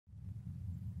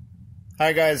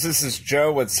Hi guys, this is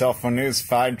Joe with Cell Phone News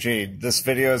 5G. This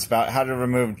video is about how to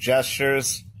remove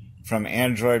gestures from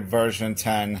Android version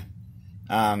 10.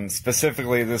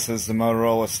 Specifically, this is the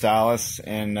Motorola Stylus,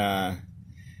 and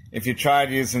if you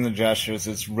tried using the gestures,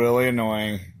 it's really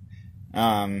annoying,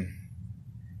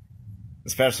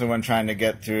 especially when trying to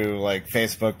get through like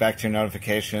Facebook, back to your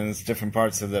notifications, different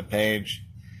parts of the page,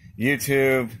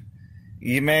 YouTube.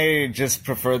 You may just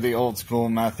prefer the old school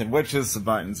method, which is the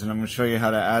buttons, and I'm going to show you how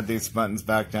to add these buttons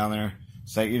back down there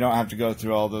so that you don't have to go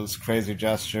through all those crazy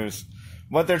gestures.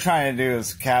 What they're trying to do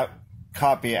is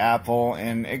copy Apple,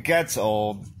 and it gets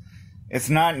old. It's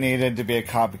not needed to be a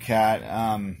copycat,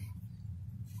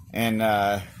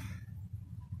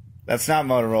 that's not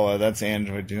Motorola, that's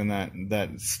Android doing that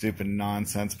stupid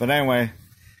nonsense. But anyway,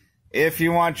 if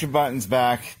you want your buttons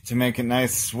back to make it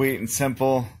nice, sweet, and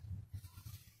simple,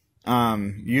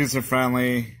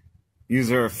 user-friendly,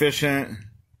 user-efficient,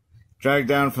 drag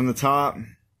down from the top,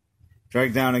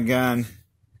 drag down again,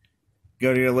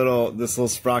 go to your this little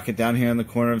sprocket down here in the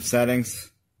corner of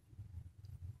settings,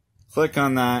 click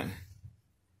on that,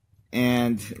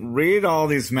 and read all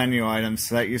these menu items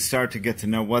so that you start to get to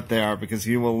know what they are, because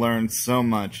you will learn so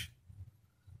much.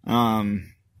 You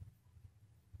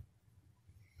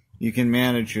can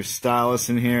manage your stylus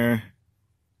in here.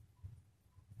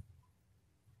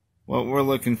 What we're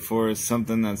looking for is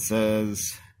something that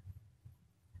says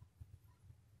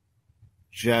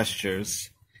gestures.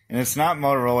 And it's not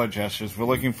Motorola gestures. We're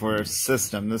looking for a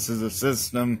system. This is a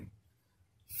system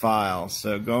file.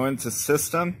 So go into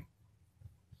System.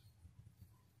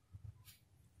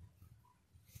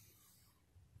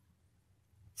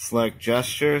 Select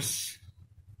Gestures.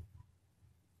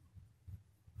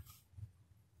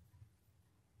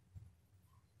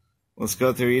 Let's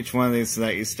go through each one of these so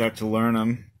that you start to learn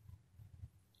them.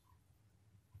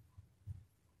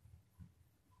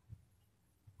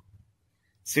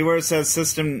 See where it says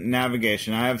System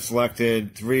Navigation? I have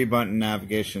selected 3-button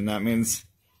navigation. That means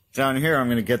down here I'm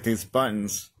going to get these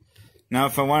buttons. Now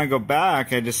if I want to go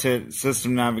back, I just hit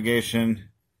System Navigation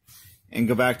and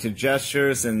go back to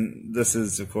Gestures, and this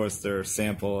is of course their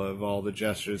sample of all the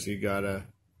gestures you gotta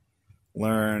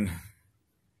learn.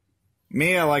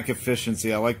 Me, I like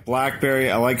efficiency. I like BlackBerry.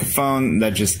 I like a phone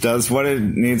that just does what it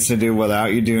needs to do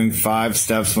without you doing 5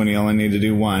 steps when you only need to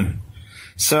do 1.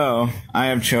 So, I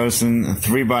have chosen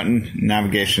 3-button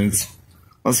navigations.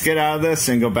 Let's get out of this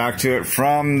and go back to it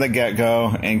from the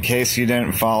get-go in case you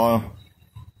didn't follow.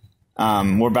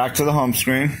 We're back to the home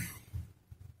screen.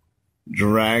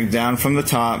 Drag down from the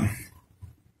top.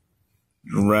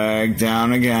 Drag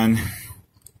down again.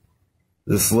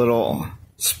 This little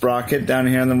sprocket down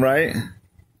here on the right.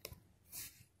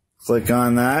 Click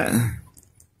on that.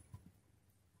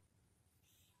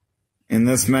 In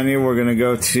this menu, we're going to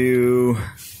go to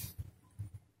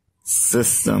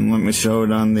System. Let me show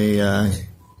it on the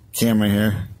camera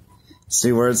here.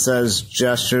 See where it says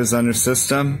Gestures under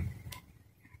System?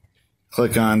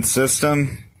 Click on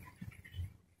System.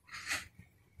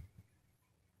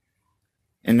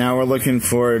 And now we're looking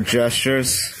for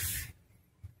Gestures.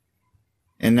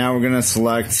 And now we're going to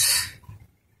select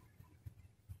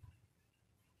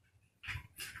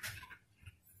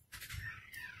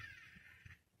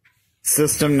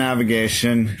System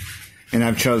Navigation, and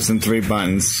I've chosen 3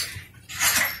 buttons.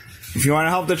 If you want to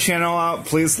help the channel out,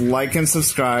 please like and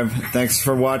subscribe. Thanks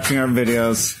for watching our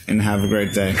videos, and have a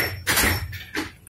great day.